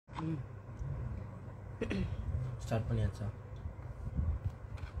Start பண்ணியாச்சா?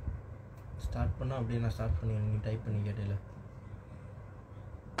 Start பண்ணால் அப்படியே நான் ஸ்டார்ட் பண்ணி நீ டைப் பண்ணி கேட்டேல.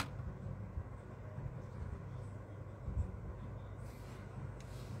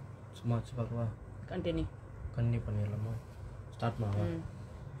 சும்மா வச்சு பார்க்கவா? கண்டினியூ பண்ணிடலாமா? ஸ்டார்ட் பண்ணவா?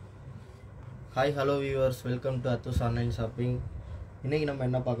 Hi hello viewers, welcome to அத்தூஸ் online shopping. இன்றைக்கி நம்ம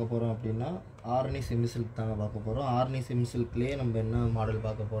என்ன பார்க்க போகிறோம் அப்படின்னா ஆரணி செமி சில்க் தாங்க பார்க்க போகிறோம். ஆரணி செமி சில்க்லேயே நம்ம என்ன மாடல்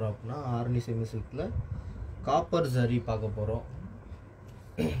பார்க்க போகிறோம் அப்படின்னா ஆரணி செமி சில்கில் காப்பர் ஜரி பார்க்க போகிறோம்.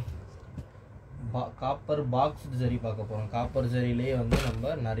 காப்பர் பாக்ஸ் ஜரி பார்க்க போகிறோம். காப்பர் ஜரியிலே வந்து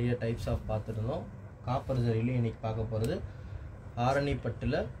நம்ம நிறைய டைப்ஸ் ஆஃப் பார்த்துருந்தோம். காப்பர் ஜரியிலே இன்றைக்கி பார்க்க போகிறது ஆரணி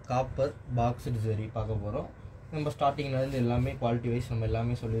பட்டில் காப்பர் பாக்ஸ் ஜரி பார்க்க போகிறோம். நம்ம ஸ்டார்டிங்லேருந்து எல்லாமே குவாலிட்டி வைஸ் நம்ம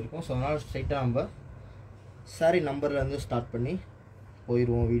எல்லாமே சொல்லியிருக்கோம். ஸோ அதனால் ஸ்ட்ரைட்டாக நம்ம சாரீ நம்பர்லேருந்து ஸ்டார்ட் பண்ணி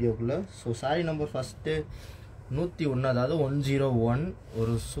போயிடுவோம் வீடியோக்குள்ளே. ஸோ சாரீ நம்பர் ஃபஸ்ட்டு 101, அதாவது 101,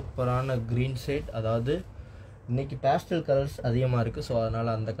 ஒரு சூப்பரான க்ரீன் ஷேட். அதாவது இன்றைக்கி பேஸ்டல் கலர்ஸ் அதிகமாக இருக்குது. ஸோ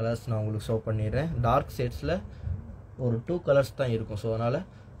அதனால் அந்த கலர்ஸ் நான் உங்களுக்கு ஷோ பண்ணிடுறேன். டார்க் ஷேட்ஸில் ஒரு 2 கலர்ஸ் தான் இருக்கும். ஸோ அதனால்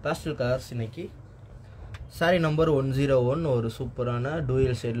பேஸ்டல் கலர்ஸ் இன்றைக்கி சாரீ நம்பர் 101, ஒரு சூப்பரான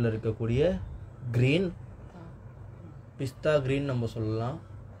டூயல் ஷேடில் இருக்கக்கூடிய க்ரீன், பிஸ்தா க்ரீன் நம்ம சொல்லலாம்.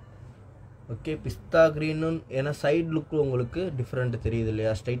 ஓகே, பிஸ்தா க்ரீனு ஏன்னா சைட் லுக்கு உங்களுக்கு டிஃப்ரெண்ட் தெரியுது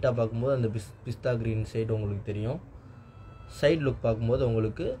இல்லையா? ஸ்ட்ரைட்டாக பார்க்கும்போது அந்த பிஸ்தா க்ரீன் ஷேட் உங்களுக்கு தெரியும். சைட் லுக் பார்க்கும்போது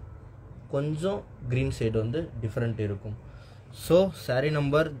உங்களுக்கு கொஞ்சம் க்ரீன் ஷேட் வந்து டிஃப்ரெண்ட் இருக்கும். So sari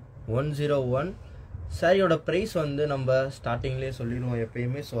number 101. சாரியோட ப்ரைஸ் வந்து நம்ம ஸ்டார்டிங்லேயே சொல்லிடுவோம்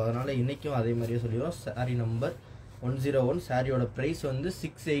எப்பயுமே. ஸோ அதனால் இன்றைக்கும் அதே மாதிரியே சொல்லிடுவோம். சாரீ நம்பர் 101, சாரியோட ப்ரைஸ் வந்து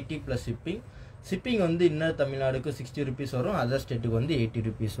 680 ப்ளஸ் ஷிப்பிங். ஷிப்பிங் வந்து இன்னர் தமிழ்நாடுக்கு 60 ருபீஸ் வரும், அதர் ஸ்டேட்டுக்கு வந்து 80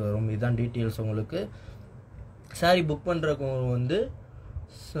 ருபீஸ் வரும். இதுதான் டீட்டெயில்ஸ். உங்களுக்கு சாரீ புக் பண்ணுறக்கு வந்து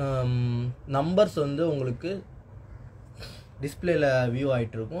நம்பர்ஸ் வந்து உங்களுக்கு டிஸ்பிளேல வியூ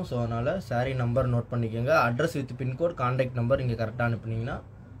ஆகிட்டுருக்கும். ஸோ அதனால் சாரீ நம்பர் நோட் பண்ணிக்கோங்க. Address with pincode, contact number இங்கே கரெக்டாக அனுப்புனீங்கன்னா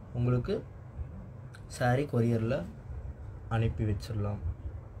உங்களுக்கு சாரீ கொரியரில் அனுப்பி வச்சிடலாம்.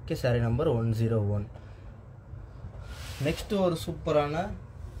 Okay, sari number 101. நெக்ஸ்ட்டு ஒரு சூப்பரான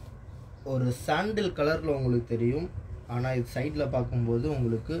ஒரு சாண்டில் கலரில் உங்களுக்கு தெரியும். ஆனால் இது சைடில் பார்க்கும்போது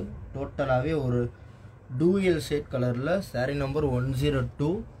உங்களுக்கு டோட்டலாகவே ஒரு டூயல் ஷேட் கலரில் சாரீ நம்பர் 102.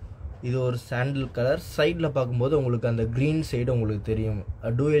 இது ஒரு சாண்டில் கலர். சைடில் பார்க்கும்போது உங்களுக்கு அந்த க்ரீன் சைடு உங்களுக்கு தெரியும்.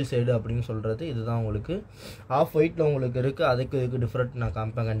 டூயல் சைடு அப்படின்னு சொல்கிறது இதுதான். உங்களுக்கு ஆஃப் ஒயிட்டில் உங்களுக்கு இருக்குது. அதுக்கு இதுக்கு டிஃப்ரெண்ட் நான்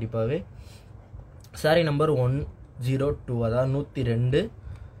காமிப்பேன் கண்டிப்பாகவே. சாரீ நம்பர் 102, அதாவது 102.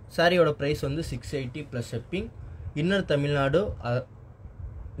 சாரியோட ப்ரைஸ் வந்து 680 plus shipping. Inner Tamil Nadu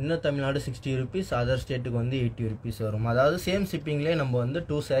 60 rupees, other ஸ்டேட்டுக்கு வந்து 80 ருபீஸ் வரும். அதாவது சேம் ஷிப்பிங்லேயே நம்ம வந்து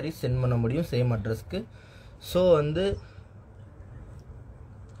 2 சாரீஸ் சென்ட் பண்ண முடியும் சேம் அட்ரஸ்க்கு. ஸோ வந்து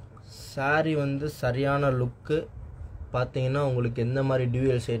சாரீ வந்து சரியான லுக்கு பார்த்தீங்கன்னா உங்களுக்கு எந்த மாதிரி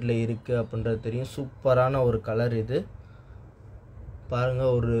டியூயல் ஷேடில் இருக்குது அப்படின்றது தெரியும். சூப்பரான ஒரு கலர் இது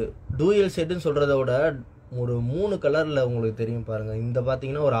பாருங்கள். ஒரு டூயல் ஷேடுன்னு சொல்கிறத விட ஒரு 3 கலரில் உங்களுக்கு தெரியும் பாருங்கள். இந்த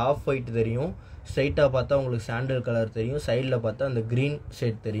பார்த்தீங்கன்னா ஒரு ஆஃப் ஒயிட் தெரியும், ஸ்ட்ரைட்டாக பார்த்தா உங்களுக்கு சாண்டில் கலர் தெரியும், சைடில் பார்த்தா அந்த க்ரீன்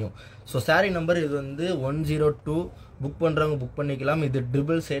ஷேட் தெரியும். ஸோ சாரீ நம்பர் இது வந்து 102. புக் பண்ணுறவங்க புக் பண்ணிக்கலாம். இது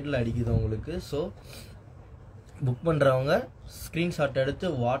ட்ரிபிள் ஷேடில் அடிக்குது உங்களுக்கு. ஸோ புக் பண்ணுறவங்க ஸ்க்ரீன்ஷாட் எடுத்து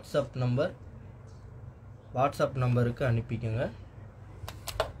வாட்ஸ்அப் நம்பருக்கு அனுப்பிக்கோங்க.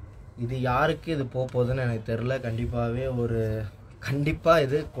 இது யாருக்கு இது போகுதுன்னு எனக்கு தெரில. கண்டிப்பாக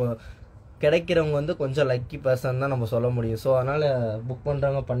இது கிடைக்கிறவங்க வந்து கொஞ்சம் லக்கி பர்சன் தான் நம்ம சொல்ல முடியும். ஸோ அதனால் புக்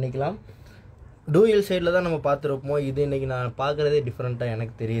பண்ணுறவங்க பண்ணிக்கலாம். டூயல் ஷேடில் தான் நம்ம பார்த்துருப்போம். இது இன்றைக்கி நான் பார்க்குறதே டிஃப்ரெண்ட்டாக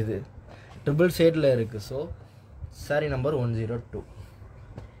எனக்கு தெரியுது, ட்ரிபிள் ஷேடில் இருக்குது. So sari number 102.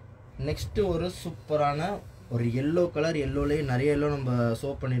 நெக்ஸ்ட்டு ஒரு சூப்பரான ஒரு எல்லோ கலர். எல்லோலேயே நிறைய எல்லோ நம்ம ஷோ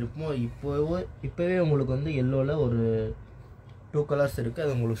பண்ணியிருப்போம். இப்போவே உங்களுக்கு வந்து எல்லோவில் ஒரு 2 கலர்ஸ் இருக்குது,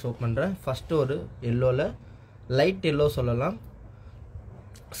 அது உங்களுக்கு ஷோ பண்ணுறேன். ஃபஸ்ட்டு ஒரு எல்லோவில் லைட் எல்லோ சொல்லலாம்.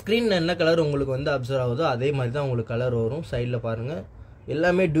 ஸ்க்ரீனில் என்ன கலர் உங்களுக்கு வந்து அப்சர்வ் ஆகுதோ அதே மாதிரி தான் உங்களுக்கு கலர் வரும். சைடில் பாருங்கள்,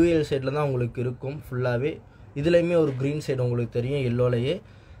 எல்லாமே டூயல் ஷேடில் தான் உங்களுக்கு இருக்கும் ஃபுல்லாகவே. இதுலேயுமே ஒரு க்ரீன் ஷேட் உங்களுக்கு தெரியும் எல்லோலையே.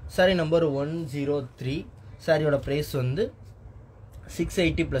 சாரீ நம்பர் 103. சாரியோட ப்ரைஸ் வந்து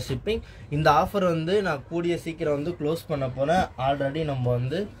 680 ப்ளஸ் ஷிப்பிங். இந்த ஆஃபர் வந்து நான் கூடிய சீக்கிரம் வந்து க்ளோஸ் பண்ண போகிறேன். ஆல்ரெடி நம்ம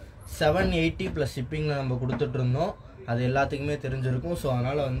வந்து 780 ப்ளஸ் ஷிப்பிங்கில் நம்ம கொடுத்துட்ருந்தோம், அது எல்லாத்துக்குமே தெரிஞ்சிருக்கும். ஸோ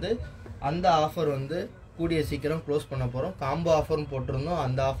அதனால் வந்து அந்த ஆஃபர் வந்து கூடிய சீக்கிரம் க்ளோஸ் பண்ண போகிறோம். காம்போ ஆஃபரும் போட்டிருந்தோம்,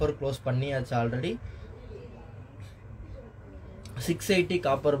 அந்த ஆஃபர் க்ளோஸ் பண்ணியாச்சு ஆல்ரெடி. 680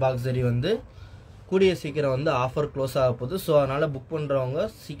 காப்பர் பாக்ஸ் ஜரி வந்து கூடிய சீக்கிரம் வந்து ஆஃபர் க்ளோஸ் ஆக போகுது. ஸோ அதனால் புக் பண்ணுறவங்க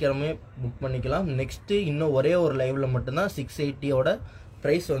சீக்கிரமே புக் பண்ணிக்கலாம். நெக்ஸ்ட்டு இன்னும் ஒரே ஒரு லைவில் மட்டும்தான் 680யோட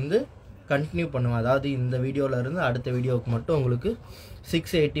ப்ரைஸ் வந்து கண்டினியூ பண்ணுவேன். அதாவது இந்த வீடியோவிலேருந்து அடுத்த வீடியோவுக்கு மட்டும் உங்களுக்கு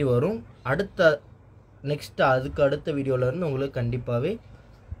 680 வரும். நெக்ஸ்ட்டு அதுக்கு அடுத்த வீடியோவிலேருந்து உங்களுக்கு கண்டிப்பாகவே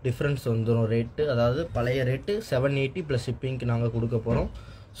டிஃப்ரென்ஸ் வந்துடும் ரேட்டு. அதாவது பழைய ரேட்டு 780 ப்ளஸ் ஷிப்பிங்க்கு நாங்கள் கொடுக்க போகிறோம்.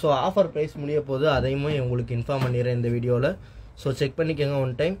 ஸோ ஆஃபர் ப்ரைஸ் முடிய போது அதையுமே உங்களுக்கு இன்ஃபார்ம் பண்ணிடுறேன் இந்த வீடியோவில். ஸோ செக் பண்ணிக்கோங்க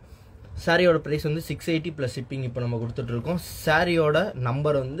ஒன் டைம். சாரியோட ப்ரைஸ் வந்து 680 ப்ளஸ் ஷிப்பிங் இப்போ நம்ம கொடுத்துட்ருக்கோம். சாரியோட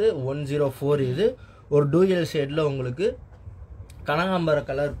நம்பர் வந்து 104. இது ஒரு டூயல் ஷேடில் உங்களுக்கு கனகாம்பர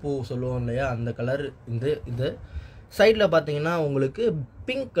கலர் பூ சொல்லுவோம் இல்லையா, அந்த கலர் இது சைடில் பார்த்தீங்கன்னா உங்களுக்கு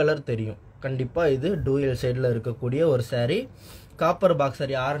பிங்க் கலர் தெரியும். கண்டிப்பாக இது டூயல் சைடில் இருக்கக்கூடிய ஒரு sari. Copper box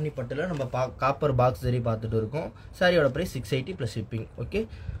sorry Arani பட்டில் நம்ம காப்பர் பாக்ஸ் சாரி பார்த்துட்டு இருக்கோம். சாரியோட ப்ரைஸ் 680 ப்ளஸ் ஷிப்பிங். ஓகே,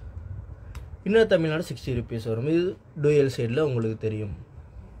 இன்னும் தமிழ்நாடு 60 ருபீஸ் வரும். இது டூயல் சைடில் உங்களுக்கு தெரியும்.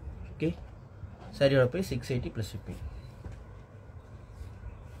 ஓகே, சாரியோட ப்ரைஸ் 680 ப்ளஸ் ஷிப்பிங்.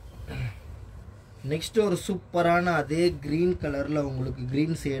 நெக்ஸ்ட் ஒரு சூப்பரான அதே க்ரீன் கலரில் உங்களுக்கு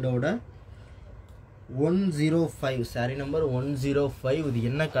க்ரீன் ஷேடோட 105 சாரி நம்பர் 105. இது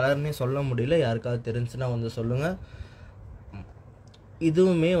என்ன கலர்னே சொல்ல முடியல, யாருக்காவது தெரிஞ்சுன்னா வந்து சொல்லுங்கள்.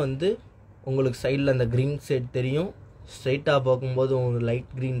 இதுவுமே வந்து உங்களுக்கு சைடில் அந்த க்ரீன் ஷேட் தெரியும். ஸ்ட்ரைட்டாக பார்க்கும்போது உங்களுக்கு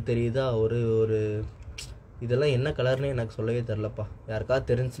லைட் க்ரீன் தெரியுதா, ஒரு இதெல்லாம் என்ன கலர்னே எனக்கு சொல்லவே தெரிலப்பா. யாருக்காவது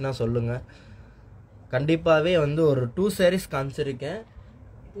தெரிஞ்சுன்னா சொல்லுங்கள். கண்டிப்பாகவே வந்து ஒரு 2 sarees காமிச்சிருக்கேன்.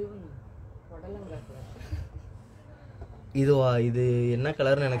 இதுவா, இது என்ன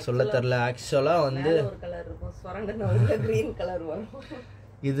கலர்னு எனக்கு சொல்ல தெரில. ஆக்சுவலாக வந்து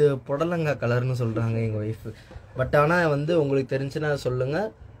இது புடலங்காய் கலர்னு சொல்கிறாங்க எங்கள் ஒய்ஃபு. பட் ஆனால் வந்து உங்களுக்கு தெரிஞ்சுன்னா சொல்லுங்கள்.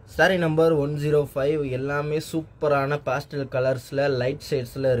 Sorry number 105. எல்லாமே சூப்பரான பாஸ்டல் கலர்ஸில் லைட்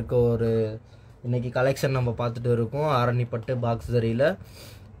ஷேட்ஸில் இருக்க ஒரு இன்றைக்கி கலெக்ஷன் நம்ம பார்த்துட்டு இருக்கோம். ஆரணி பட்டு பாக்ஸ் சரியில்.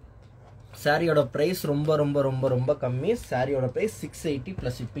 சாரியோட ப்ரைஸ் ரொம்ப ரொம்ப ரொம்ப ரொம்ப கம்மி. சாரியோட ப்ரைஸ் 680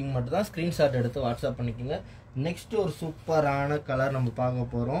 ப்ளஸ் ஷிப்பிங் மட்டும் தான். ஸ்க்ரீன்ஷாட் எடுத்து வாட்ஸ்அப் பண்ணிக்கோங்க. நெக்ஸ்ட் ஒரு சூப்பரான கலர் நம்ம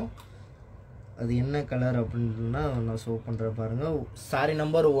பார்க்க போகிறோம். அது என்ன கலர் அப்படின்னா நான் ஷோ பண்ணுறேன் பாருங்கள். Sorry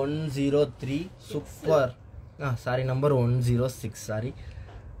number 103. Super. Sorry number 106. Sorry,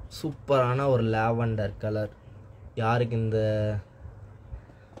 சூப்பரான ஒரு லாவெண்டர் கலர். யாருக்கு இந்த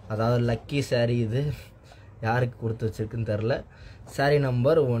அதாவது லக்கி சாரி இது யாருக்கு கொடுத்து வச்சிருக்குன்னு தெரில. Sorry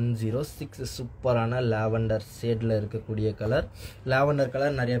number 106. சூப்பரான லாவெண்டர் ஷேடில் இருக்கக்கூடிய கலர். லாவெண்டர்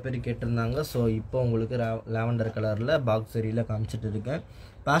கலர் நிறைய பேர் கேட்டிருந்தாங்க. ஸோ இப்போ உங்களுக்கு லாவெண்டர் கலரில் பாக்ஸ் சரியில் காமிச்சிட்டு இருக்கேன்.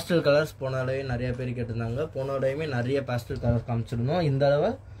 பாஸ்டல் கலர்ஸ் போனாலேயே நிறைய பேர் கேட்டிருந்தாங்க. போனோடையுமே நிறைய பாஸ்டல் கலர் காமிச்சிருந்தோம். இந்த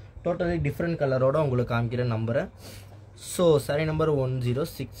தடவை டோட்டலி டிஃப்ரெண்ட் கலரோட உங்களுக்கு காமிக்கிறேன் நம்புகிறேன். So sorry number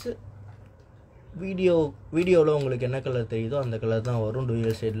 106. வீடியோவில் உங்களுக்கு என்ன கலர் தெரியுதோ அந்த கலர் தான் வரும்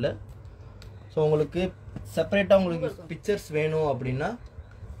டூயல் சைடில். ஸோ உங்களுக்கு செப்பரேட்டாக உங்களுக்கு பிக்சர்ஸ் வேணும் அப்படின்னா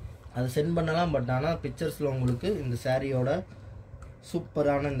அதை சென்ட் பண்ணலாம். பட் ஆனால் பிக்சர்ஸில் உங்களுக்கு இந்த சாரியோட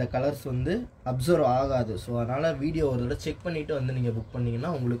சூப்பரான இந்த கலர்ஸ் வந்து அப்சர்வ் ஆகாது. ஸோ அதனால் வீடியோ ஒரு தடவை செக் பண்ணிவிட்டு வந்து நீங்கள் புக் பண்ணிங்கன்னா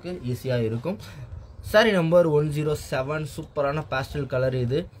உங்களுக்கு ஈஸியாக இருக்கும். Sorry number 107. சூப்பரான பாஸ்டல் கலர்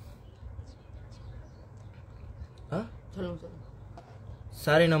இது.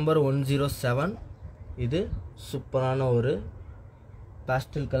 Sorry number 107. இது சூப்பரான ஒரு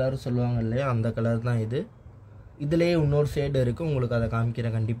பாஸ்டல் கலர் சொல்லுவாங்க இல்லையா, அந்த கலர் தான் இது. இதுலேயே இன்னொரு ஷேடு இருக்குது, உங்களுக்கு அதை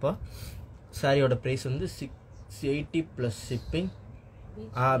காமிக்கிறேன் கண்டிப்பாக. சாரியோட ப்ரைஸ் வந்து 680 ப்ளஸ் ஷிப்பிங்.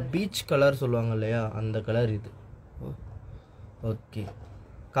 பீச் கலர் சொல்லுவாங்க இல்லையா, அந்த கலர் இது. ஓகே,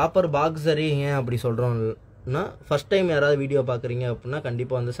 காப்பர் பாக்ஸ் சரி ஏன் அப்படி சொல்கிறோம்னா, ஃபஸ்ட் டைம் யாராவது வீடியோ பார்க்குறீங்க அப்படின்னா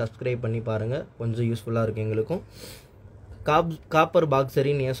கண்டிப்பாக வந்து சப்ஸ்கிரைப் பண்ணி பாருங்கள், கொஞ்சம் யூஸ்ஃபுல்லாக இருக்குது எங்களுக்கும். காப்பர் பாக்ஸ்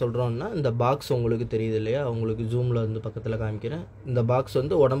சரின்னு ஏன் சொல்கிறோம்னா, இந்த பாக்ஸ் உங்களுக்கு தெரியுது இல்லையா, உங்களுக்கு ஜூமில் வந்து பக்கத்தில் காமிக்கிறேன். இந்த பாக்ஸ்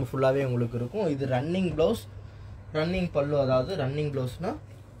வந்து உடம்பு ஃபுல்லாகவே உங்களுக்கு இருக்கும். இது ரன்னிங் ப்ளவுஸ், ரன்னிங் பல்லு. அதாவது ரன்னிங் ப்ளவுஸ்னால்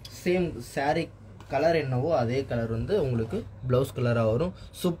சேம் சாரீ கலர் என்னவோ அதே கலர் வந்து உங்களுக்கு ப்ளவுஸ் கலராக வரும்.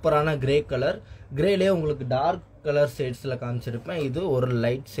 சூப்பரான கிரே கலர். கிரேலேயே உங்களுக்கு டார்க் கலர் ஷேட்ஸில் காமிச்சிருப்பேன். இது ஒரு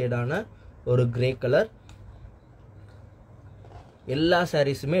லைட் ஷேடான ஒரு கிரே கலர். எல்லா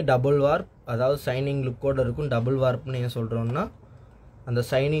சாரீஸுமே டபுள் வார்ப், அதாவது சைனிங் லுக்கோடு இருக்கும். டபுள் வார்ப்னு ஏன் சொல்கிறோன்னா, அந்த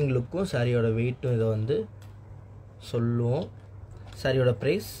சைனிங் லுக்கும் சாரியோட வெயிட்டும் இதை வந்து சொல்லுவோம். சாரியோட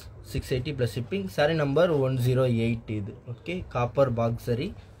price 680 plus shipping. Sorry number 108 இது. ஓகே, காப்பர் பாக்ஸ் சரி.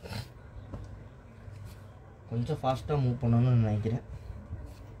 கொஞ்சம் ஃபாஸ்ட்டாக மூவ் பண்ணணும்னு நினைக்கிறேன்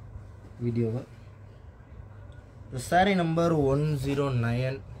வீடியோவை. Sorry number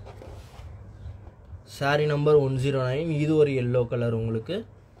 109. Sorry number 109. இது ஒரு எல்லோ கலர். உங்களுக்கு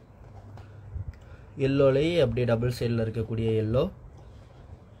எல்லோலேயே அப்படியே டபுள் சைடில் இருக்கக்கூடிய எல்லோ.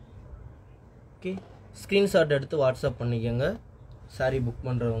 ஓகே, ஸ்க்ரீன்ஷாட் எடுத்து வாட்ஸ்அப் பண்ணிக்கோங்க சாரி புக்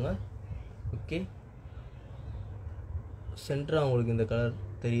பண்ணுறவங்க. ஓகே, சென்டராக உங்களுக்கு இந்த கலர்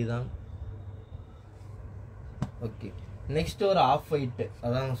தெரியுதா? ஓகே, நெக்ஸ்ட் ஒரு ஆஃப் ஒயிட்டு.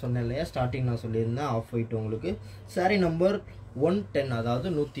 அதான் நான் சொன்னேன் இல்லையா, ஸ்டார்டிங் நான் சொல்லியிருந்தேன் ஆஃப் ஒயிட். உங்களுக்கு சாரி நம்பர் 110, அதாவது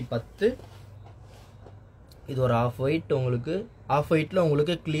 110. இது ஒரு ஆஃப் ஒயிட். உங்களுக்கு ஆஃப் ஒயிட்டில்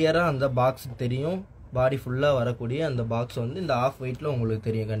உங்களுக்கு கிளியராக அந்த பாக்ஸ் தெரியும். பாடி ஃபுல்லாக வரக்கூடிய அந்த பாக்ஸ் வந்து இந்த ஆஃப் ஒயிட்டில் உங்களுக்கு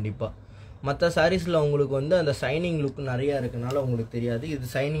தெரியும் கண்டிப்பாக. மற்ற சாரீஸில் உங்களுக்கு வந்து அந்த ஷைனிங் லுக் நிறையா இருக்கனால உங்களுக்கு தெரியாது. இது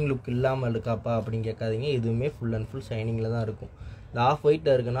ஷைனிங் லுக் இல்லாமல் இருக்காப்பா அப்படின்னு கேட்காதீங்க. இதுவுமே ஃபுல் அண்ட் ஃபுல் ஷைனிங்கில் தான் இருக்கும். இந்த ஆஃப்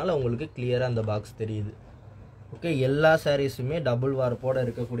ஒயிட்டில் இருக்கனால உங்களுக்கு கிளியராக அந்த பாக்ஸ் தெரியுது. ஓகே, எல்லா சாரீஸுமே டபுள் வார்ப்போட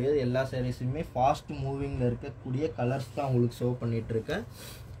இருக்கக்கூடியது. எல்லா சாரீஸுமே ஃபாஸ்ட் மூவிங்கில் இருக்கக்கூடிய கலர்ஸ் தான் உங்களுக்கு ஷோ பண்ணிகிட்ருக்கேன்.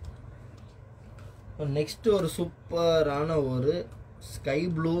 நெக்ஸ்ட்டு ஒரு சூப்பரான ஒரு ஸ்கை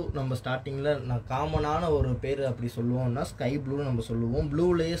ப்ளூ. நம்ம ஸ்டார்டிங்கில் நான் காமனான ஒரு பேர் அப்படி சொல்லுவோம்னா ஸ்கை ப்ளூ நம்ம சொல்லுவோம்.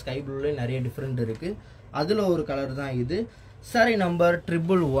 ப்ளூலேயே ஸ்கை ப்ளூலேயே நிறைய டிஃப்ரெண்ட் இருக்குது. அதில் ஒரு கலர் தான் இது. சாரி நம்பர்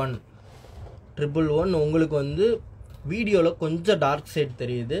 111 உங்களுக்கு வந்து வீடியோவில் கொஞ்சம் டார்க் சைட்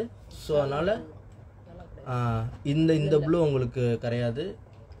தெரியுது. ஸோ அதனால் இந்த ப்ளூ உங்களுக்கு கிடையாது.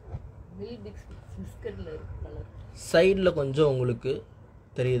 சைடில் கொஞ்சம் உங்களுக்கு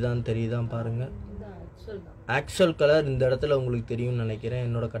தெரியுதான் பாருங்கள். ஆக்சுவல் கலர் இந்த இடத்துல உங்களுக்கு தெரியும்னு நினைக்கிறேன்.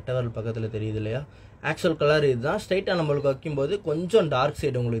 என்னோட கட்டவரல் பக்கத்தில் தெரியுது இல்லையா? ஆக்சுவல் கலர் இதுதான். ஸ்ட்ரைட்டாக நம்மளுக்கு வைக்கும்போது கொஞ்சம் டார்க்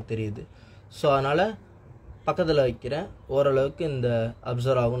சைடு உங்களுக்கு தெரியுது. ஸோ அதனால் பக்கத்தில் வைக்கிறேன். ஓரளவுக்கு இந்த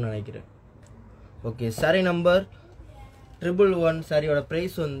அப்சர்வ் ஆகும்னு நினைக்கிறேன். ஓகே, சாரி நம்பர் 111 சாரியோட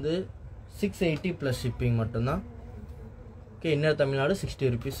ப்ரைஸ் வந்து 680 ப்ளஸ் ஷிப்பிங் மட்டும்தான். ஓகே, இன்னும் தமிழ்நாடு 60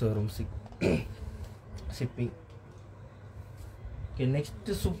 ருபீஸ் வரும் ஷிப்பிங். ஓகே,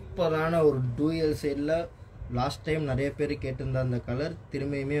 நெக்ஸ்ட்டு சூப்பரான ஒரு டூயல் சைடில் லாஸ்ட் டைம் நிறைய பேர் கேட்டிருந்த அந்த கலர்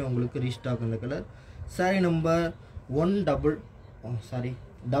திரும்பியுமே உங்களுக்கு ரீஸ்டாக் அந்த கலர். சாரி நம்பர் 112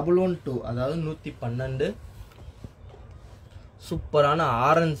 அதாவது 112. சூப்பரான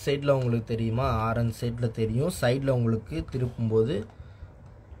ஆரஞ்ச் சைடில் உங்களுக்கு தெரியுமா? ஆரஞ்ச் சைடில் தெரியும். சைடில் உங்களுக்கு திருப்பும்போது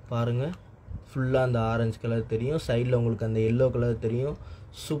பாருங்கள் ஃபுல்லாக அந்த ஆரஞ்சு கலர் தெரியும். சைடில் உங்களுக்கு அந்த எல்லோ கலர் தெரியும்.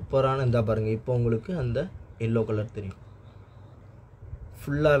 சூப்பரான இந்த பாருங்கள் இப்போ உங்களுக்கு அந்த எல்லோ கலர் தெரியும்.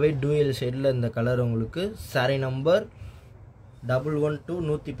 ஃபுல்லாகவே டூயல் ஷேடில் இந்த கலர் உங்களுக்கு. சாரி நம்பர்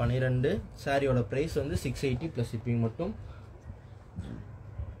 112 சாரியோட ப்ரைஸ் வந்து 680 ப்ளஸ் ஷிப்பிங் மட்டும்.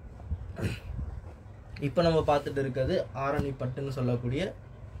 இப்போ நம்ம பார்த்துட்டு இருக்கிறது ஆரணி பட்டுன்னு சொல்லக்கூடிய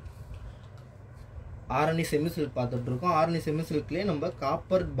ஆரணி செமி சில்க் பார்த்துட்டு இருக்கோம். ஆரணி செமி சில்க்லேயே நம்ம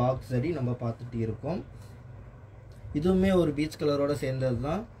காப்பர் பாக்ஸ் சரி நம்ம பார்த்துட்டு இருக்கோம். இதுவுமே ஒரு பீச் கலரோட சேர்ந்தது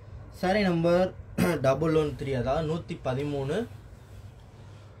தான். சாரி நம்பர் 113 அதாவது 113.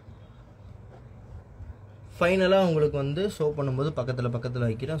 ஃபைனலாக உங்களுக்கு வந்து ஷோ பண்ணும்போது பக்கத்தில்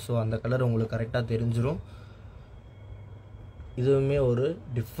வைக்கிறேன். ஸோ அந்த கலர் உங்களுக்கு கரெக்டாக தெரிஞ்சிடும். இதுவுமே ஒரு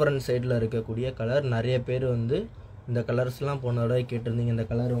டிஃப்ரெண்ட் சைடில் இருக்கக்கூடிய கலர். நிறைய பேர் வந்து இந்த கலர்ஸ்லாம் போன தடவை கேட்டிருந்தீங்க, இந்த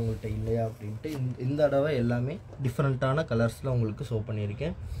கலர் உங்கள்கிட்ட இல்லையா அப்படின்ட்டு. இந்த தடவை எல்லாமே டிஃப்ரெண்ட்டான கலர்ஸில் உங்களுக்கு ஷோ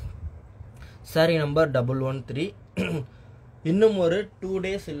பண்ணியிருக்கேன். Sorry number 113. இன்னும் ஒரு 2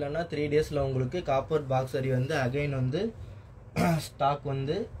 days இல்லைன்னா 3 daysல உங்களுக்கு காப்பர் பாக்ஸ் சரி வந்து அகைன் வந்து ஸ்டாக்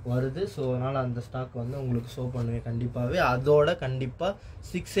வந்து வருது. ஸோ அதனால் அந்த ஸ்டாக் வந்து உங்களுக்கு ஷோ பண்ணுவேன் கண்டிப்பாகவே. அதோட கண்டிப்பாக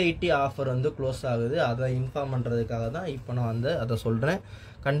 680 ஆஃபர் வந்து க்ளோஸ் ஆகுது. அதை இன்ஃபார்ம் பண்ணுறதுக்காக தான் இப்போ நான் வந்து அதை சொல்கிறேன்.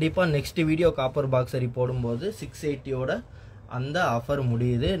 கண்டிப்பாக நெக்ஸ்ட் வீடியோ காப்பர் பாக்ஸ் சரி போடும்போது 680யோட அந்த ஆஃபர்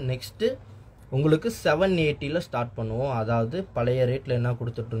முடியுது. நெக்ஸ்ட்டு உங்களுக்கு 780 ஸ்டார்ட் பண்ணுவோம். அதாவது பழைய ரேட்டில் என்ன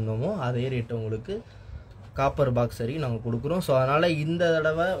கொடுத்துட்டு இருந்தோமோ அதே ரேட்டு உங்களுக்கு காப்பர் பாக்ஸ் சரி நாங்கள் கொடுக்குறோம். ஸோ அதனால் இந்த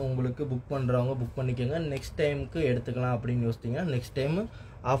தடவை உங்களுக்கு புக் பண்ணுறவங்க புக் பண்ணிக்கோங்க. நெக்ஸ்ட் டைமுக்கு எடுத்துக்கலாம் அப்படின்னு யோசிச்சிங்கன்னா நெக்ஸ்ட் டைம்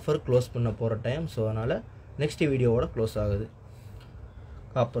ஆஃபர் க்ளோஸ் பண்ண போகிற டைம். ஸோ அதனால் நெக்ஸ்ட் வீடியோவோட க்ளோஸ் ஆகுது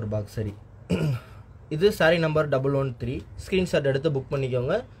காப்பர் பாக்ஸ் சரி. இது சாரி நம்பர் 113. ஸ்க்ரீன்ஷாட் எடுத்து புக்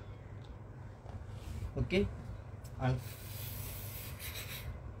பண்ணிக்கோங்க. ஓகே, அண்ட்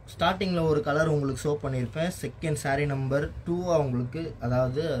ஸ்டார்டிங்கில் ஒரு கலர் உங்களுக்கு ஷோ பண்ணியிருப்பேன். செகண்ட் சாரி நம்பர் 2 உங்களுக்கு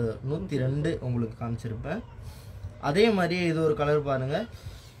அதாவது 102 உங்களுக்கு காமிச்சிருப்பேன். அதே மாதிரியே இது ஒரு கலர் பாருங்கள்.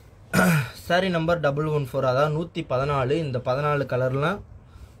 சாரி நம்பர் 114 அதாவது 114. இந்த 14 கலர்லாம்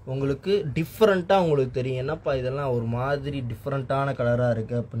உங்களுக்கு டிஃப்ரெண்ட்டாக உங்களுக்கு தெரியும். என்னப்பா இதெல்லாம் ஒரு மாதிரி டிஃப்ரெண்ட்டான கலராக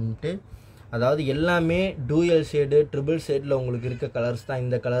இருக்குது அப்படின்ட்டு. அதாவது எல்லாமே டூயல் ஷேடு ட்ரிபிள் ஷேடில் உங்களுக்கு இருக்க கலர்ஸ் தான்.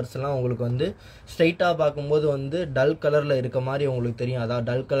 இந்த கலர்ஸ்லாம் உங்களுக்கு வந்து ஸ்ட்ரைட்டாக பார்க்கும்போது வந்து டல் கலரில் இருக்க மாதிரி உங்களுக்கு தெரியும். அதாவது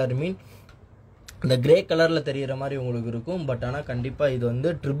டல் கலர் மீன் இந்த கிரே கலரில் தெரிகிற மாதிரி உங்களுக்கு இருக்கும். பட் ஆனால் கண்டிப்பாக இது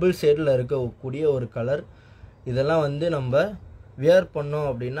வந்து ட்ரிபிள் ஷேடில் இருக்கக்கூடிய ஒரு கலர். இதெல்லாம் வந்து நம்ம வியர் பண்ணோம்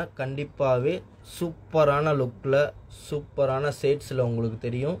அப்படின்னா கண்டிப்பாகவே சூப்பரான லுக்கில் சூப்பரான ஷேட்ஸில் உங்களுக்கு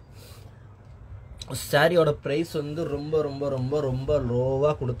தெரியும். சாரியோட ப்ரைஸ் வந்து ரொம்ப ரொம்ப ரொம்ப ரொம்ப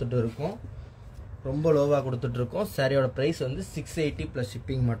லோவாக கொடுத்துட்ருக்கோம். சாரியோட ப்ரைஸ் வந்து 680 ப்ளஸ்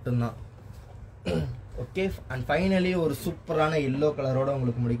ஷிப்பிங் மட்டும்தான். ஓகே, அண்ட் ஃபைனலி ஒரு சூப்பரான எல்லோ கலரோட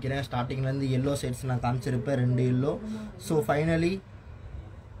உங்களுக்கு முடிக்கிறேன். ஸ்டார்டிங்லேருந்து எல்லோ ஷேட்ஸ் நான் காமிச்சிருப்பேன், 2 எல்லோ. ஸோ ஃபைனலி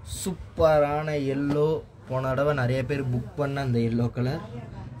சூப்பரான எல்லோ. போன தடவை நிறைய பேர் புக் பண்ண அந்த எல்லோ கலர்.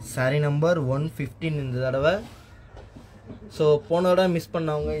 Sorry number 115. இந்த தடவை ஸோ போனோட மிஸ்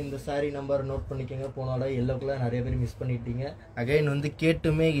பண்ணவங்க இந்த சாரீ நம்பர் நோட் பண்ணிக்கோங்க. போனோட எல்லோ கலர் நிறைய பேர் மிஸ் பண்ணிட்டீங்க. அகைன் வந்து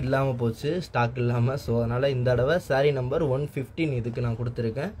கேட்டுமே இல்லாமல் போச்சு, ஸ்டாக் இல்லாமல். ஸோ அதனால் இந்த தடவை சாரீ நம்பர் 115 இதுக்கு நான்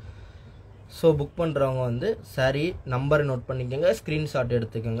கொடுத்துருக்கேன். ஸோ புக் பண்ணுறவங்க வந்து சாரீ நம்பரை நோட் பண்ணிக்கோங்க, ஸ்க்ரீன்ஷாட்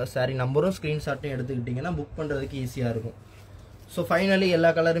எடுத்துக்கோங்க. சாரீ நம்பரும் ஸ்க்ரீன்ஷாட்டும் எடுத்துக்கிட்டிங்கன்னா புக் பண்ணுறதுக்கு ஈஸியாக இருக்கும். ஸோ ஃபைனலி எல்லா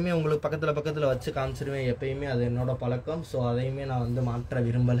கலருமே உங்களுக்கு பக்கத்தில் வச்சு காமிச்சிருவேன் எப்பயுமே, அது என்னோட பழக்கம். ஸோ அதையுமே நான் வந்து மாற்ற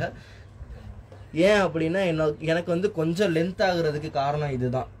விரும்பலை. ஏன் அப்படின்னா எனக்கு வந்து கொஞ்சம் லென்த் ஆகுறதுக்கு காரணம்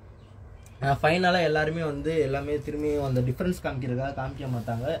இதுதான். ஃபைனலாக எல்லாருமே வந்து எல்லாமே திரும்பியும் அந்த டிஃப்ரென்ஸ் காமிக்கிறதுக்காக காமிக்க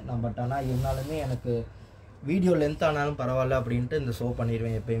மாட்டாங்க. பட் ஆனால் இருந்தாலுமே எனக்கு வீடியோ லென்த் ஆனாலும் பரவாயில்ல அப்படின்ட்டு இந்த ஷோ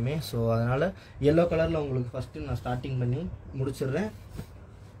பண்ணிடுவேன் எப்பயுமே. ஸோ அதனால் எல்லோ கலரில் உங்களுக்கு ஃபஸ்ட்டு நான் ஸ்டார்டிங் பண்ணி முடிச்சிடுறேன்.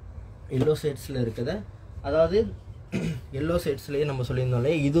 எல்லோ ஷேட்ஸில் இருக்குது, அதாவது எல்லோ ஷேட்ஸ்லேயே நம்ம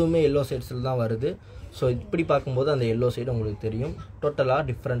சொல்லியிருந்தோம்லே இதுவுமே எல்லோ ஷேட்ஸில் தான் வருது. ஸோ இப்படி பார்க்கும்போது அந்த எல்லோ ஷேட் உங்களுக்கு தெரியும். டோட்டலாக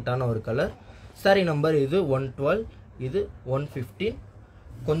டிஃப்ரெண்ட்டான ஒரு கலர். சாரி நம்பர் இது 112, இது 115.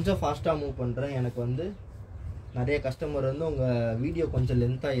 கொஞ்சம் ஃபாஸ்ட்டாக மூவ் பண்ணுறேன். எனக்கு வந்து நிறைய கஸ்டமர் வந்து உங்கள் வீடியோ கொஞ்சம்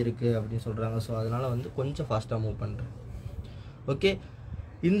லென்த்தாக இருக்குது அப்படின்னு சொல்கிறாங்க. ஸோ அதனால் வந்து கொஞ்சம் ஃபாஸ்ட்டாக மூவ் பண்ணுறேன். ஓகே,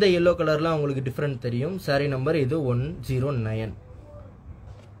 இந்த எல்லோ கலரில் உங்களுக்கு டிஃப்ரெண்ட் தெரியும். சாரி நம்பர் இது 109.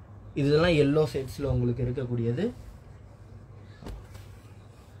 இதெல்லாம் எல்லோ ஷேட்ஸில் உங்களுக்கு இருக்கக்கூடியது.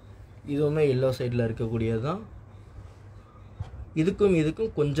 இதுவுமே எல்லோ சைடில் இருக்கக்கூடியது தான். இதுக்கும்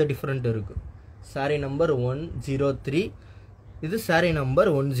கொஞ்சம் டிஃப்ரெண்ட் இருக்குது. சாரீ நம்பர் 103, இது சாரீ நம்பர்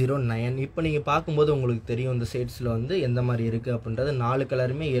 109. இப்போ நீங்கள் பார்க்கும்போது உங்களுக்கு தெரியும் இந்த ஷேட்ஸில் வந்து எந்த மாதிரி இருக்குது அப்படின்றது. 4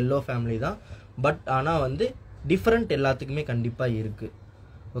 கலருமே எல்லோ ஃபேமிலி தான், பட் ஆனால் வந்து டிஃப்ரெண்ட் எல்லாத்துக்குமே கண்டிப்பாக இருக்குது.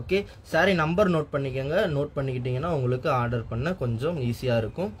 ஓகே, சாரீ நம்பர் நோட் பண்ணிக்கோங்க. நோட் பண்ணிக்கிட்டிங்கன்னா உங்களுக்கு ஆர்டர் பண்ண கொஞ்சம் ஈஸியாக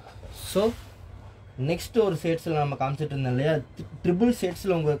இருக்கும். ஸோ நெக்ஸ்ட் ஒரு ஷேட்ஸில் நம்ம காமிச்சிட்டு இருந்தேன் இல்லையா, ட்ரிபிள்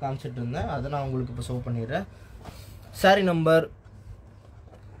ஷேட்ஸில் உங்களுக்கு காமிச்சிட்டு இருந்தேன், அதை நான் உங்களுக்கு இப்போ ஷோ பண்ணிடுறேன். சாரீ நம்பர்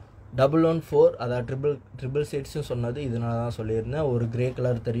 114, அதாவது ட்ரிபிள் ஷேட்ஸும் சொன்னது இதனால தான் சொல்லியிருந்தேன். ஒரு கிரே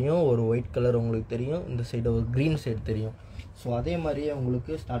கலர் தெரியும், ஒரு ஒயிட் கலர் உங்களுக்கு தெரியும், இந்த சைடு ஒரு க்ரீன் ஷேட் தெரியும். ஸோ அதே மாதிரியே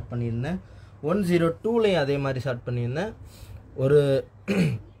உங்களுக்கு ஸ்டார்ட் பண்ணியிருந்தேன். 102லையும் அதே மாதிரி ஸ்டார்ட் பண்ணியிருந்தேன். ஒரு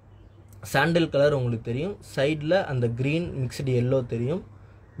சாண்டில் கலர் உங்களுக்கு தெரியும், சைடில் அந்த க்ரீன் மிக்ஸ்டு எல்லோ தெரியும்,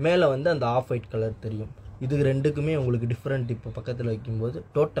 மேலே வந்து அந்த ஆஃப் ஒயிட் கலர் தெரியும். இது ரெண்டுக்குமே உங்களுக்கு டிஃப்ரெண்ட் இப்போ பக்கத்தில் வைக்கும்போது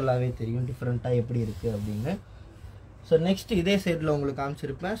டோட்டலாகவே தெரியும் டிஃப்ரெண்ட்டாக எப்படி இருக்குது அப்படின்னு. ஸோ நெக்ஸ்ட் இதே சைடில் உங்களுக்கு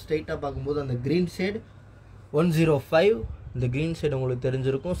காமிச்சிருப்பேன். ஸ்ட்ரைட்டாக பார்க்கும்போது அந்த க்ரீன் ஷேட் 105, இந்த க்ரீன் ஷேட் உங்களுக்கு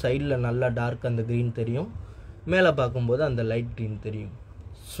தெரிஞ்சிருக்கும். சைடில் நல்லா டார்க் அந்த க்ரீன் தெரியும், மேலே பார்க்கும்போது அந்த லைட் க்ரீன் தெரியும்.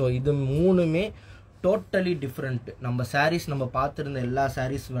 ஸோ இது மூணுமே டோட்டலி டிஃப்ரெண்ட். நம்ம சாரீஸ் நம்ம பார்த்துருந்த எல்லா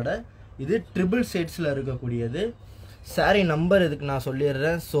சாரீஸ் விட இது ட்ரிபிள் ஷேட்ஸில் இருக்கக்கூடியது. சாரீ நம்பர் இதுக்கு நான்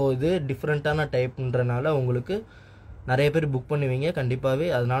சொல்லிடுறேன். ஸோ இது டிஃப்ரெண்ட்டான டைப்ன்றனால உங்களுக்கு நிறைய பேர் புக் பண்ணுவீங்க கண்டிப்பாகவே,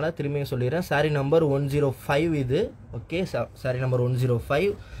 அதனால் திரும்பியும் சொல்லிடுறேன். சாரீ நம்பர் 105 இது. Okay, sari number 105,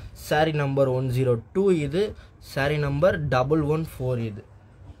 sari number 102 இது, சாரீ நம்பர் 114 இது.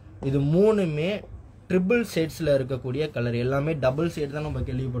 இது மூணுமே ட்ரிபிள் ஷேட்ஸில் இருக்கக்கூடிய கலர். எல்லாமே டபுள் ஷேட் தான் நம்ம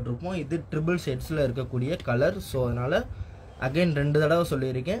கேள்விப்பட்டிருப்போம், இது ட்ரிபிள் ஷேட்ஸில் இருக்கக்கூடிய கலர். ஸோ அதனால் அகைன் 2 தடவை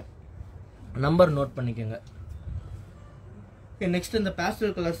சொல்லியிருக்கேன், நம்பர் நோட் பண்ணிக்கோங்க. நெக்ஸ்ட் இந்த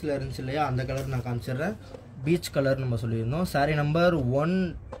பேஸ்டல் கலர்ஸில் இருந்துச்சு இல்லையா, அந்த கலர் நான் காமிச்சிடுறேன். பீச் கலர் நம்ம சொல்லியிருந்தோம். சாரீ நம்பர்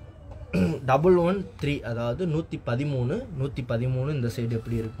 113, அதாவது 113. இந்த சைடு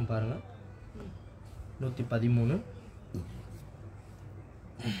எப்படி இருக்கும் பாருங்கள், 113.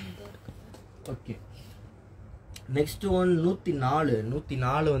 ஓகே, நெக்ஸ்ட் ஒன்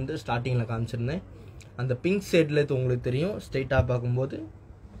 104 வந்து ஸ்டார்டிங்கில் காமிச்சிருந்தேன். அந்த பிங்க் ஷேடில் உங்களுக்கு தெரியும், ஸ்ட்ரைட்டாக பார்க்கும்போது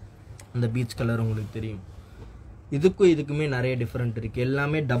அந்த பீச் கலர் உங்களுக்கு தெரியும். இதுக்குமே நிறைய டிஃப்ரெண்ட் இருக்குது.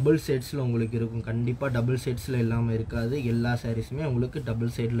 எல்லாமே டபுள் ஷேட்ஸில் உங்களுக்கு இருக்கும். கண்டிப்பாக டபுள் ஷேட்ஸில் எல்லாமே இருக்காது. எல்லா சாரீஸுமே உங்களுக்கு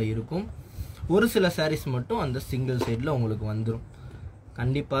டபுள் ஷேடில் இருக்கும். ஒரு சில சாரீஸ் மட்டும் அந்த சிங்கிள் ஷேடில் உங்களுக்கு வந்துடும்.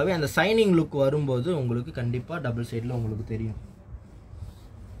 கண்டிப்பாகவே அந்த சைனிங் லுக் வரும்போது உங்களுக்கு கண்டிப்பாக டபுள் ஷேடில் உங்களுக்கு தெரியும்.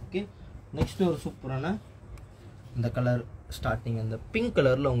 ஓகே, நெக்ஸ்ட் ஒரு சூப்பரான இந்த கலர் ஸ்டார்டிங் அந்த பிங்க்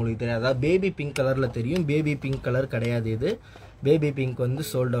கலரில் உங்களுக்கு தெரியும், அதாவது பேபி பிங்க் கலரில் தெரியும். பேபி பிங்க் கலர் கிடையாது இது. பேபி பிங்க் வந்து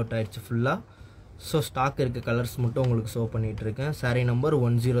சோல்ட் அவுட் ஆகிடுச்சு ஃபுல்லாக. ஸோ ஸ்டாக் இருக்க கலர்ஸ் மட்டும் உங்களுக்கு ஷோ பண்ணிகிட்ருக்கேன். சாரீ நம்பர்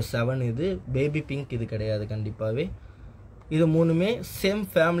 107 இது. பேபி பிங்க் இது கிடையாது கண்டிப்பாகவே. இது மூணுமே சேம்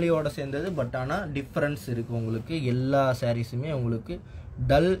ஃபேமிலியோடு சேர்ந்தது, பட் ஆனால் டிஃப்ரென்ஸ் இருக்குது உங்களுக்கு. எல்லா சாரீஸுமே உங்களுக்கு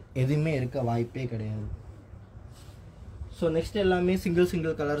டல் எதுவுமே இருக்க வாய்ப்பே கிடையாது. ஸோ நெக்ஸ்ட் எல்லாமே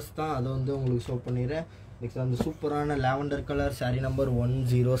சிங்கிள் கலர்ஸ் தான், அதை வந்து உங்களுக்கு ஷோ பண்ணிடுறேன். நெக்ஸ்ட் அந்த சூப்பரான lavender colour sari number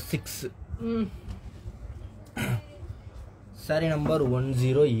 106. Sari number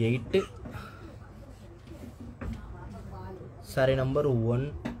 108. Sari number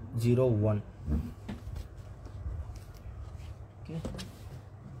 101. Okay,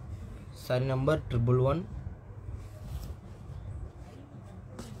 sari number 111.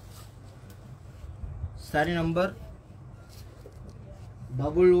 Sari number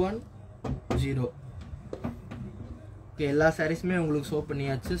 1110. Okay, எல்லா சாரீஸுமே உங்களுக்கு ஷோ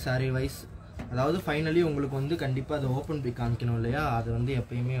பண்ணியாச்சு சாரீ வைஸ். அதாவது ஃபைனலி உங்களுக்கு வந்து கண்டிப்பாக அதை ஓப்பன் போய் காமிக்கணும் இல்லையா, அது வந்து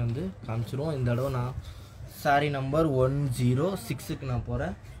எப்பயுமே வந்து காமிச்சிரும். இந்த தடவை நான் சாரீ நம்பர் 106க்கு நான்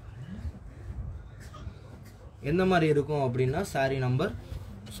போகிறேன். எந்த மாதிரி இருக்கும் அப்படின்னா சாரீ நம்பர்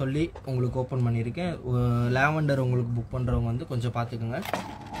சொல்லி உங்களுக்கு ஓப்பன் பண்ணியிருக்கேன். லாவெண்டர் உங்களுக்கு புக் பண்ணுறவங்க வந்து கொஞ்சம் பார்த்துக்குங்க.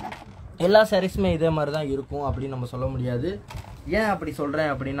 எல்லா சாரீஸுமே இதே மாதிரி தான் இருக்கும் அப்படின்னு நம்ம சொல்ல முடியாது. ஏன் அப்படி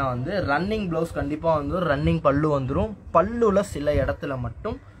சொல்கிறேன் அப்படின்னா வந்து ரன்னிங் ப்ளவுஸ் கண்டிப்பாக வந்து ரன்னிங் பல்லு வந்துடும். பல்லுவில் சில இடத்துல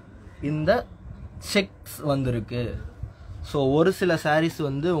மட்டும் இந்த செக்ஸ் வந்துருக்கு. ஸோ ஒரு சில சாரீஸ்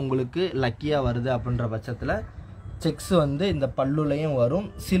வந்து உங்களுக்கு லக்கியாக வருது அப்படின்ற பட்சத்தில் செக்ஸ் வந்து இந்த பல்லுலையும் வரும்.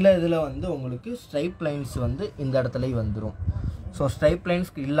 சில இதில் வந்து உங்களுக்கு ஸ்ட்ரைப் லைன்ஸ் வந்து இந்த இடத்துலையும் வந்துடும். ஸோ ஸ்ட்ரைப்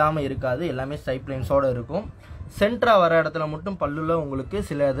லைன்ஸ்க்கு இல்லாமல் இருக்காது, எல்லாமே ஸ்ட்ரைப் லைன்ஸோடு இருக்கும். சென்டராக வர இடத்துல மட்டும் பல்லுவில் உங்களுக்கு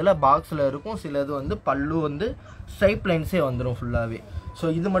சில இதில் பாக்ஸில் இருக்கும், சில இது வந்து பல்லு வந்து ஸ்ட்ரைப் லைன்ஸே வந்துடும் ஃபுல்லாகவே. ஸோ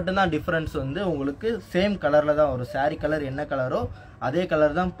இது மட்டும்தான் டிஃப்ரென்ஸ். வந்து உங்களுக்கு சேம் கலரில் தான் வரும். சாரீ கலர் என்ன கலரோ அதே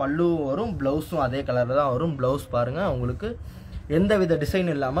கலர் தான் பல்லுவும் வரும், ப்ளவுஸும் அதே கலரில் தான் வரும். ப்ளவுஸ் பாருங்கள், உங்களுக்கு எந்த வித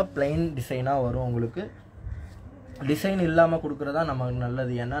டிசைன் இல்லாமல் பிளைன் டிசைனாக வரும். உங்களுக்கு டிசைன் இல்லாமல் கொடுக்குறதா நமக்கு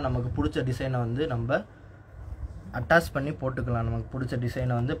நல்லது. ஏன்னா நமக்கு பிடிச்ச டிசைனை வந்து நம்ம அட்டாச் பண்ணி போட்டுக்கலாம். நமக்கு பிடிச்ச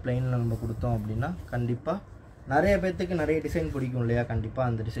டிசைனை வந்து பிளைனில் நம்ம கொடுத்தோம் அப்படின்னா கண்டிப்பாக நிறைய பேர்த்துக்கு நிறைய டிசைன் பிடிக்கும் இல்லையா, கண்டிப்பாக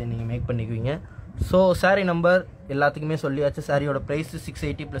அந்த டிசைன் நீங்கள் மேக் பண்ணிக்குவீங்க. ஸோ சாரீ நம்பர் எல்லாத்துக்குமே சொல்லியாச்சு. சாரியோட price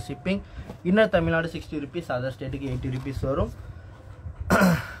 680 + shipping. Inner Tamil Nadu 60 rupees, other ஸ்டேட்டுக்கு 80 rupees வரும்.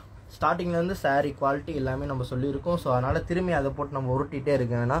 ஸ்டார்டிங்லேருந்து சாரீ குவாலிட்டி எல்லாமே நம்ம சொல்லியிருக்கோம். ஸோ அதனால் திரும்பி அதை போட்டு நம்ம உருட்டிகிட்டே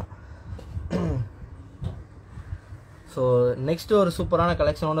இருக்க வேணாம். ஸோ நெக்ஸ்ட்டு ஒரு சூப்பரான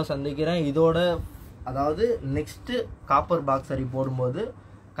கலெக்ஷனோட சந்திக்கிறேன். இதோட அதாவது நெக்ஸ்ட்டு காப்பர் பாக்ஸ் சாரீ போடும்போது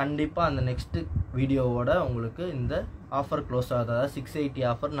கண்டிப்பாக அந்த நெக்ஸ்ட்டு வீடியோவோட உங்களுக்கு இந்த ஆஃபர் க்ளோஸ் ஆகுது. அதாவது 680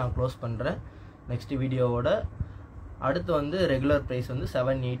 ஆஃபர் நான் க்ளோஸ் பண்ணுறேன் நெக்ஸ்ட் வீடியோவோட. அடுத்து வந்து ரெகுலர் ப்ரைஸ் வந்து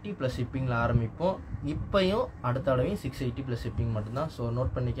 780 + ஷிப்பிங்கில் ஆரம்பிப்போம். இப்போயும் அடுத்த தடவையும் 680 + ஷிப்பிங் மட்டும்தான். ஸோ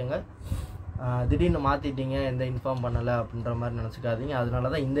நோட் பண்ணிக்கோங்க. திடீர்னு மாற்றிட்டீங்க, எந்த இன்ஃபார்ம் பண்ணலை அப்படின்ற மாதிரி நினச்சிக்காதீங்க. அதனால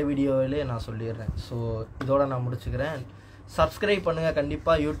தான் இந்த வீடியோவிலே நான் சொல்லிடுறேன். ஸோ இதோட நான் முடிச்சுக்கிறேன். சப்ஸ்கிரைப் பண்ணுங்கள்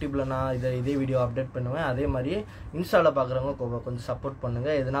கண்டிப்பாக. யூடியூப்பில் நான் இதே வீடியோ அப்டேட் பண்ணுவேன். அதே மாதிரியே இன்ஸ்டாவில் பார்க்குறவங்க கொஞ்சம் சப்போர்ட்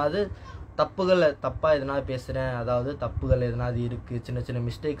பண்ணுங்கள். எதனாவது தப்பாக எதனாவது பேசுகிறேன், அதாவது தப்புகள் எதனாவது இருக்குது, சின்ன சின்ன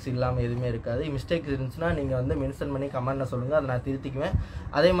மிஸ்டேக்ஸ் இல்லாமல் எதுவுமே இருக்காது. மிஸ்டேக்ஸ் இருந்துச்சுன்னா நீங்கள் வந்து மென்ஷன் பண்ணி கமெண்ட்டில் சொல்லுங்கள், அதை நான் திருத்திக்குவேன்.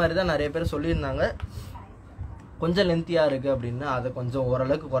 அதே மாதிரி தான் நிறைய பேர் சொல்லியிருந்தாங்க கொஞ்சம் லென்த்தியாக இருக்குது அப்படின்னு. அதை கொஞ்சம்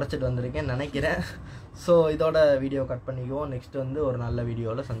ஓரளவுக்கு குறைச்சிட்டு வந்திருக்கேன் நினைக்கிறேன். ஸோ இதோட வீடியோ கட் பண்ணிக்குவோம். நெக்ஸ்ட் வந்து ஒரு நல்ல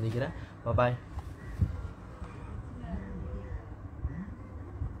வீடியோவில் சந்திக்கிறேன். பாய்.